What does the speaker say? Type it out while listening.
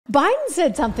Biden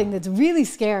said something that's really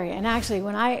scary. And actually,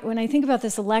 when I think about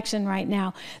this election right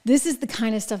now, this is the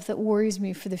kind of stuff that worries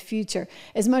me for the future.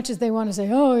 As much as they want to say,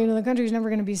 oh, you know, the country's never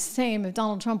going to be the same if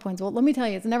Donald Trump wins. Well, let me tell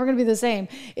you, it's never going to be the same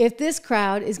if this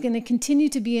crowd is going to continue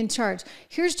to be in charge.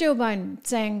 Here's Joe Biden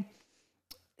saying,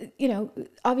 you know,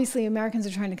 obviously Americans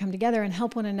are trying to come together and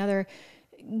help one another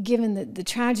given the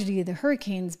tragedy of the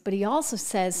hurricanes, but he also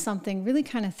says something really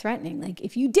kind of threatening. Like,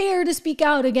 if you dare to speak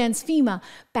out against FEMA,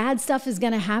 bad stuff is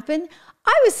going to happen.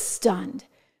 I was stunned.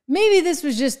 Maybe this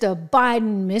was just a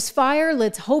Biden misfire.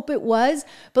 Let's hope it was.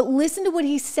 But listen to what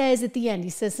he says at the end.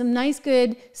 He says some nice,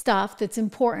 good stuff that's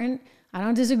important. I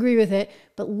don't disagree with it.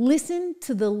 But listen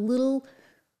to the little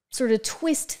sort of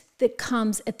twist that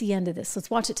comes at the end of this. Let's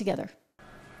watch it together.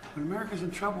 When America's in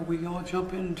trouble, we all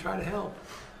jump in and try to help.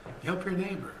 Help your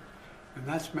neighbor. And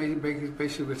that's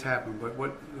basically what's happened. But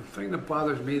the thing that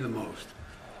bothers me the most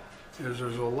is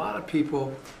there's a lot of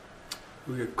people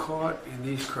who get caught in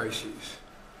these crises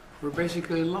who are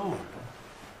basically alone.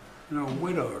 You know,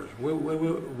 widowers,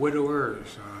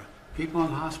 people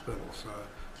in hospitals,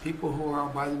 people who are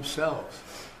by themselves,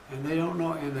 and they don't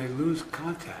know, and they lose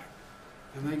contact,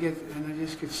 and they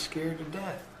just get scared to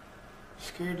death.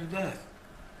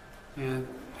 And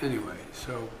anyway,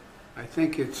 so I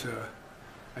think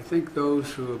I think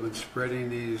those who have been spreading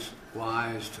these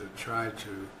lies to try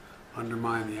to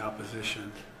undermine the opposition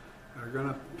are going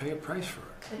to pay a price for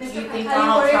it. Do you think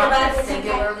Donald Trump is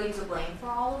singularly to blame for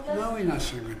all of this? No, he's not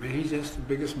singularly. He's just the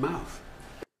biggest mouth.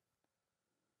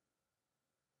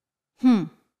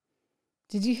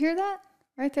 Did you hear that?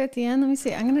 Right there at the end? Let me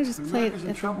see. I'm going to just play it at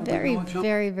the very,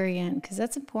 very, very end, because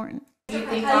that's important. Do you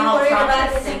think Donald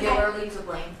Trump is singularly to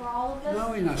blame for all of this?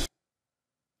 No, he's not.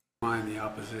 Mind the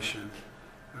opposition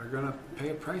are going to pay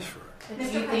a price for it. Do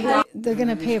you think they're going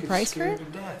to pay a price for it?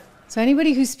 So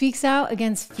anybody who speaks out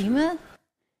against FEMA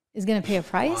is going to pay a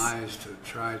price? Lies to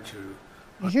try to.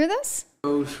 You hear this?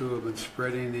 Those who have been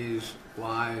spreading these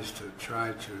lies to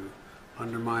try to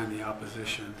undermine the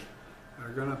opposition are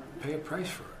going to pay a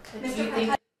price for it. Do you think?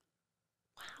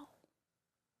 Wow.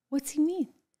 What's he mean?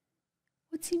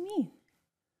 What's he mean?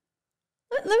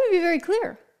 Let me be very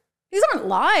clear. These aren't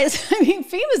lies. I mean,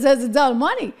 FEMA says it's out of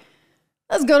money.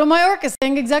 Let's go to Mallorca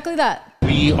saying exactly that.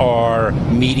 We are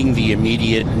meeting the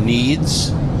immediate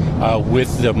needs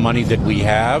with the money that we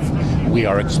have. We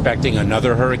are expecting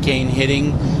another hurricane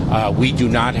hitting. We do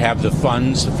not have the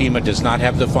funds. FEMA does not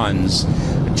have the funds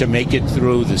to make it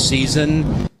through the season.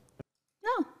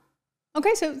 No.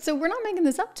 Okay, so we're not making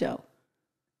this up, Joe.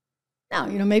 Now,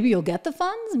 you know, maybe you'll get the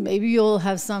funds, maybe you'll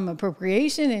have some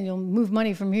appropriation and you'll move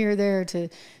money from here, there to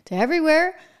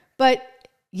everywhere, but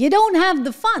you don't have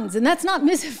the funds, and that's not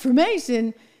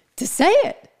misinformation to say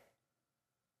it.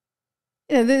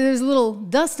 You know, there's a little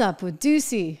dust-up with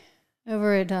Ducey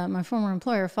over at my former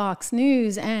employer, Fox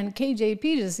News, and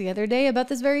KJP just the other day about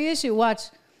this very issue. Watch.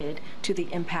 To the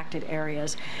impacted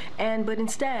areas, but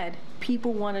instead,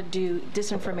 people want to do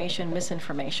disinformation,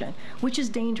 misinformation, which is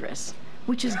dangerous.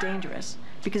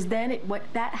 Because then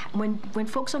when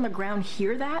folks on the ground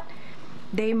hear that,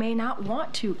 they may not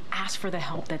want to ask for the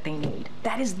help that they need.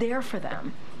 That is there for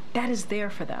them.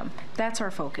 That's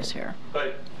our focus here.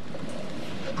 But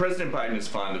President Biden is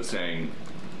fond of saying,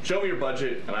 show me your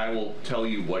budget and I will tell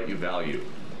you what you value.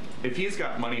 If he's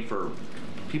got money for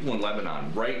people in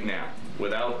Lebanon right now,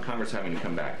 without Congress having to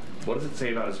come back, what does it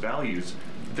say about his values?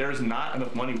 There's not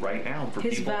enough money right now for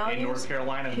people in North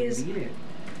Carolina who need it.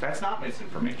 That's not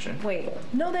misinformation. Wait,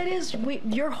 no, that is.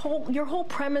 Your whole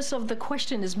premise of the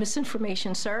question is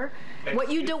misinformation, sir.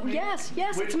 What you do? Yes,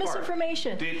 it's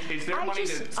misinformation. Is there money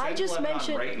I just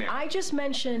mentioned right now? I just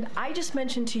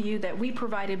mentioned to you that we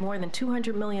provided more than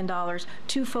 $200 million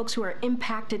to folks who are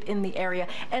impacted in the area,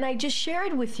 and I just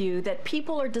shared with you that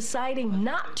people are deciding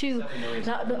not to.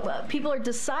 People are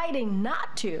deciding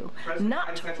not to.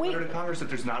 Wait. To Congress that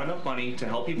there's not enough money to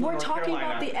help people in North Carolina.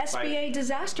 We're talking about the SBA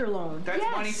disaster loan. That's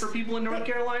money for people in North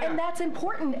Carolina. And that's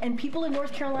important, and people in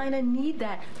North Carolina need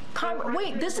that.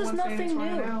 Wait, this is nothing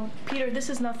new. Peter, this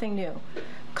is nothing new.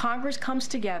 Congress comes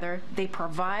together, they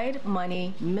provide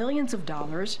money, millions of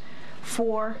dollars,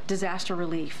 for disaster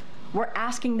relief. We're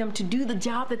asking them to do the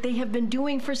job that they have been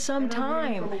doing for some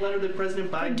time. From a letter that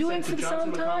President Biden sent to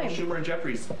Johnson, McConnell, Schumer, and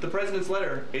Jeffries. The president's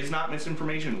letter is not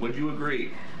misinformation. Would you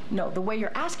agree? No, the way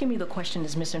you're asking me the question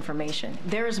is misinformation.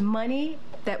 There is money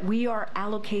that we are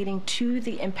allocating to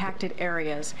the impacted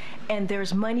areas, and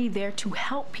there's money there to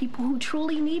help people who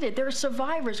truly need it. There are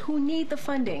survivors who need the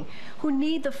funding, and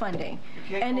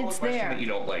it's there. That you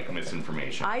don't like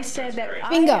misinformation. I said that.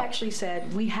 Bingo. I actually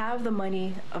said we have the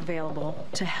money available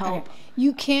to help. Okay.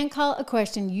 You can't call a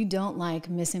question you don't like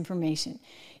misinformation.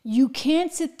 You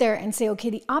can't sit there and say, okay,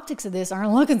 the optics of this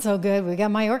aren't looking so good. We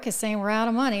got Mayorkas saying we're out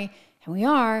of money, and we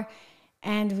are.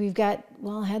 And we've got,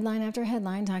 well, headline after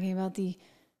headline talking about the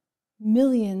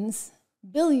millions,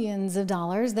 billions of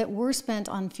dollars that were spent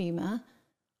on FEMA,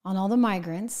 on all the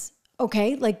migrants.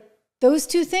 Okay, like those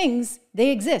two things,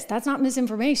 they exist. That's not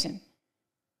misinformation.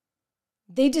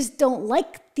 They just don't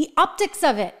like the optics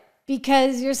of it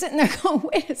because you're sitting there going,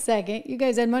 wait a second, you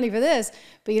guys had money for this,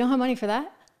 but you don't have money for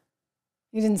that?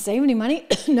 You didn't save any money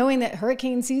knowing that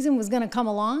hurricane season was going to come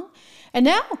along? And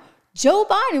now Joe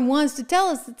Biden wants to tell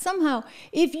us that somehow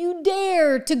if you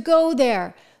dare to go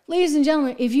there, ladies and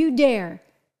gentlemen, if you dare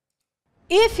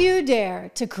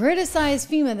to criticize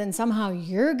FEMA, then somehow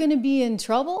you're going to be in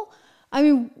trouble. I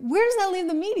mean, where does that leave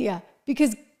the media?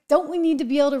 Because don't we need to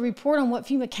be able to report on what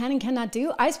FEMA can and cannot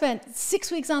do? I spent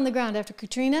 6 weeks on the ground after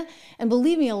Katrina, and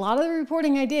believe me, a lot of the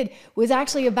reporting I did was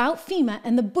actually about FEMA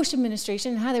and the Bush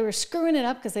administration and how they were screwing it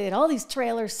up because they had all these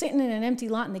trailers sitting in an empty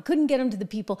lot and they couldn't get them to the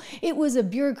people. It was a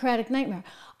bureaucratic nightmare.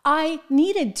 I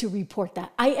needed to report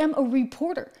that. I am a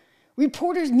reporter.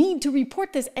 Reporters need to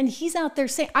report this, and he's out there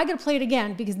saying, I got to play it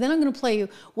again because then I'm going to play you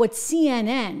what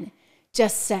CNN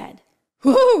just said.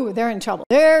 Whoo, they're in trouble.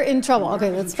 They're in trouble. Okay,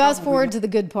 let's fast forward to the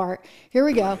good part. Here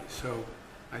we go. So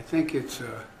I think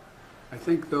I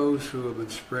think those who have been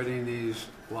spreading these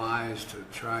lies to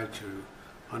try to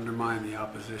undermine the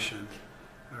opposition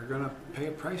are going to pay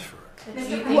a price for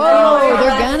it. Whoa,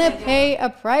 they're going to pay a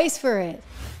price for it.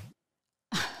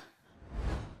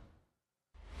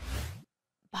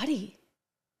 Buddy,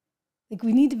 like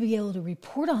we need to be able to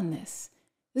report on this.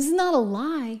 This is not a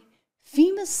lie.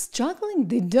 FEMA's struggling.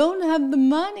 They don't have the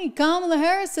money. Kamala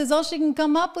Harris says all she can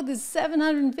come up with is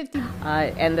 $750.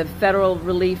 And the federal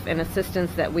relief and assistance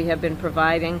that we have been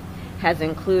providing has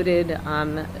included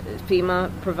FEMA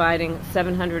providing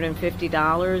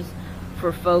 $750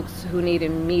 for folks who need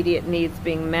immediate needs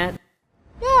being met.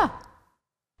 Yeah.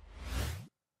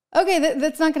 Okay,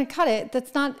 that's not going to cut it.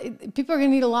 That's not. People are going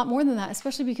to need a lot more than that,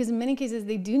 especially because in many cases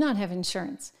they do not have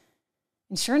insurance.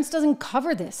 Insurance doesn't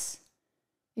cover this.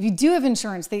 If you do have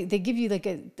insurance, they give you like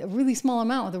a really small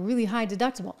amount with a really high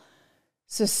deductible.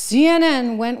 So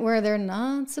CNN went where they're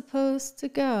not supposed to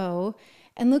go.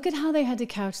 And look at how they had to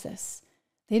couch this.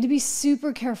 They had to be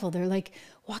super careful. They're like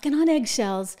walking on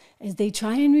eggshells as they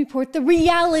try and report the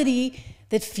reality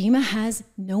that FEMA has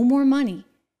no more money.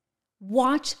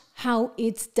 Watch how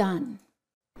it's done.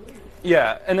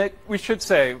 Yeah, and we should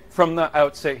say from the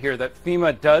outset here that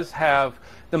FEMA does have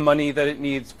the money that it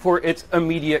needs for its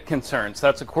immediate concerns.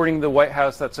 That's according to the White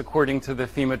House, that's according to the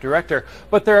FEMA director.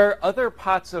 But there are other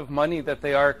pots of money that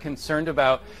they are concerned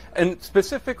about, and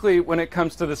specifically when it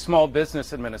comes to the Small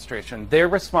Business Administration. They're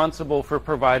responsible for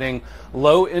providing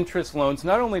low interest loans,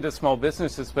 not only to small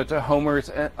businesses, but to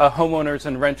homeowners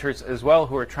and renters as well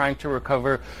who are trying to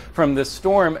recover from this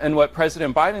storm. And what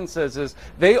President Biden says is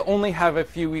they only have a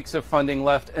few weeks of funding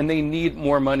left and they need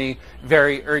more money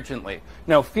very urgently.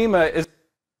 Now, FEMA is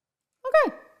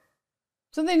okay.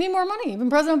 So they need more money. Even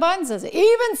President Biden says it.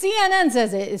 Even CNN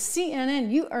says it. It's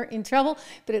CNN, you are in trouble,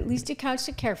 but at least you couched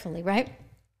it carefully, right?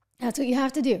 That's what you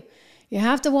have to do. You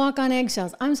have to walk on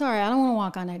eggshells. I'm sorry, I don't want to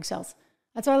walk on eggshells.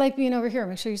 That's why I like being over here.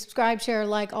 Make sure you subscribe, share,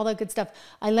 like, all that good stuff.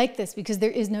 I like this because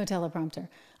there is no teleprompter.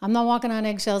 I'm not walking on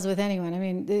eggshells with anyone. I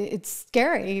mean, it's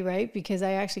scary, right? Because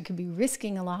I actually could be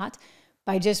risking a lot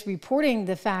by just reporting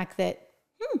the fact that,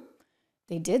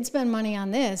 they did spend money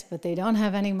on this, but they don't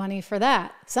have any money for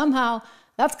that. Somehow,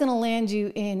 that's going to land you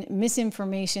in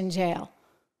misinformation jail.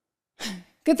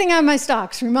 Good thing I have my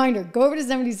stocks. Reminder, go over to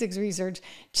 76 Research.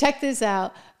 Check this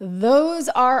out. Those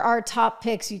are our top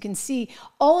picks. You can see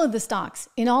all of the stocks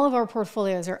in all of our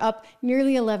portfolios are up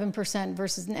nearly 11%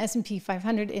 versus an S&P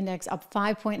 500 index up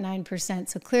 5.9%.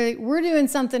 So clearly, we're doing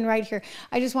something right here.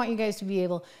 I just want you guys to be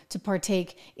able to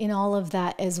partake in all of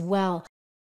that as well.